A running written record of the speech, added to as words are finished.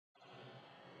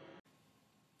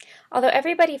Although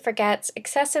everybody forgets,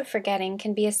 excessive forgetting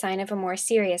can be a sign of a more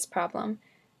serious problem.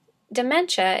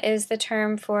 Dementia is the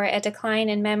term for a decline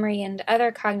in memory and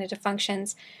other cognitive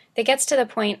functions that gets to the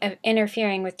point of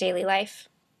interfering with daily life.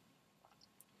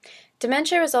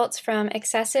 Dementia results from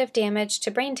excessive damage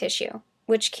to brain tissue,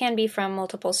 which can be from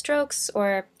multiple strokes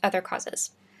or other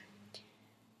causes.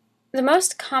 The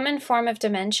most common form of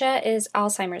dementia is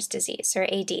Alzheimer's disease, or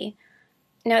AD.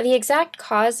 Now, the exact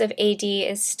cause of AD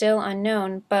is still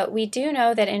unknown, but we do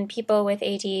know that in people with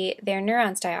AD, their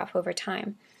neurons die off over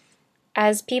time.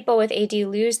 As people with AD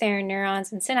lose their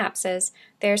neurons and synapses,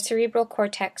 their cerebral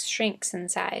cortex shrinks in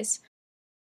size.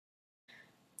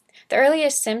 The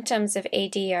earliest symptoms of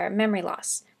AD are memory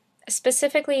loss,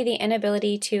 specifically the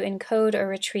inability to encode or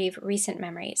retrieve recent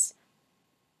memories.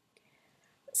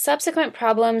 Subsequent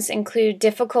problems include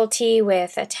difficulty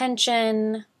with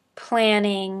attention,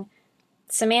 planning,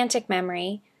 semantic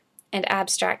memory, and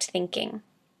abstract thinking.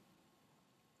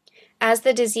 As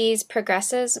the disease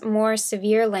progresses, more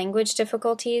severe language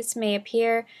difficulties may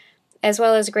appear, as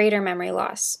well as greater memory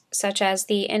loss, such as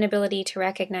the inability to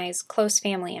recognize close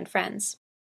family and friends.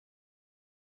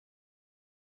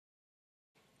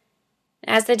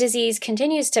 As the disease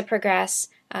continues to progress,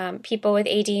 people with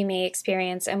AD may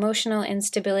experience emotional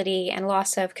instability and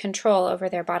loss of control over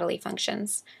their bodily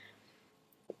functions.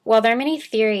 While there are many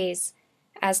theories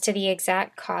as to the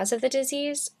exact cause of the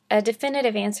disease, a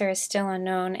definitive answer is still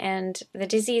unknown, and the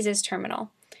disease is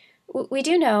terminal. We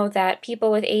do know that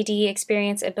people with AD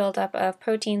experience a buildup of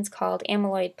proteins called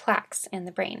amyloid plaques in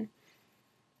the brain.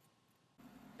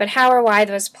 But how or why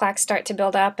those plaques start to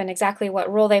build up and exactly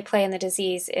what role they play in the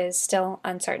disease is still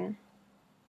uncertain.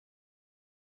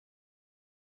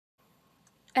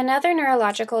 Another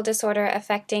neurological disorder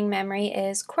affecting memory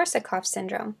is Korsakoff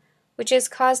syndrome, which is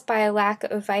caused by a lack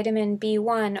of vitamin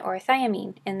B1 or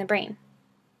thiamine in the brain.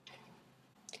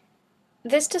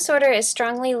 This disorder is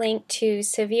strongly linked to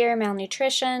severe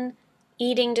malnutrition,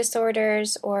 eating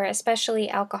disorders, or especially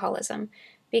alcoholism,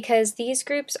 because these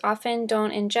groups often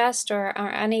don't ingest or are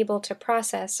unable to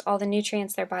process all the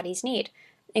nutrients their bodies need,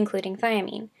 including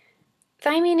thiamine.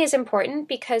 Thiamine is important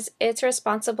because it's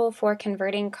responsible for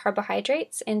converting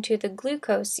carbohydrates into the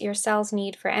glucose your cells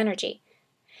need for energy,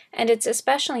 and it's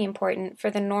especially important for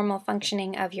the normal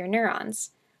functioning of your neurons.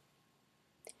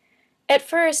 At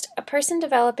first, a person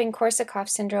developing Korsakoff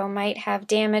syndrome might have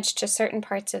damage to certain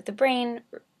parts of the brain,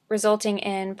 resulting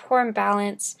in poor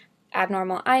balance,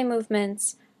 abnormal eye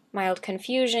movements, mild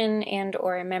confusion,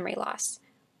 and/or memory loss.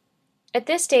 At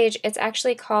this stage, it's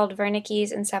actually called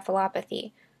Wernicke's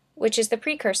encephalopathy, which is the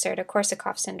precursor to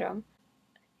Korsakoff syndrome.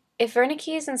 If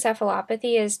Wernicke's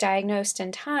encephalopathy is diagnosed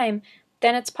in time,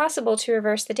 then it's possible to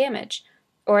reverse the damage,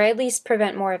 or at least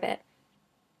prevent more of it.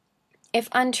 If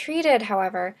untreated,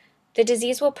 however, the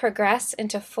disease will progress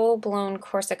into full-blown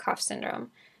Korsakoff syndrome.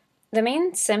 The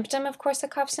main symptom of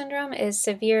Korsakoff syndrome is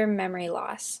severe memory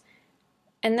loss.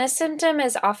 And this symptom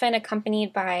is often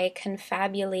accompanied by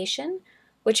confabulation,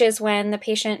 which is when the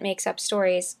patient makes up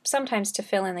stories, sometimes to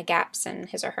fill in the gaps in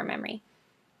his or her memory.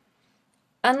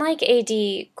 Unlike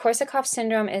AD, Korsakoff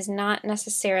syndrome is not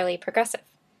necessarily progressive.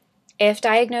 If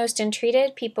diagnosed and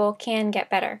treated, people can get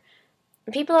better.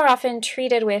 People are often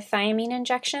treated with thiamine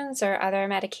injections or other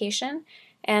medication,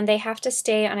 and they have to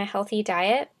stay on a healthy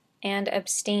diet and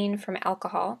abstain from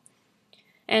alcohol.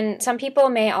 And some people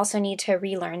may also need to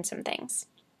relearn some things.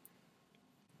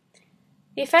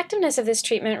 The effectiveness of this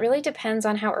treatment really depends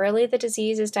on how early the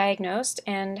disease is diagnosed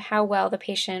and how well the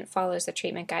patient follows the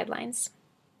treatment guidelines.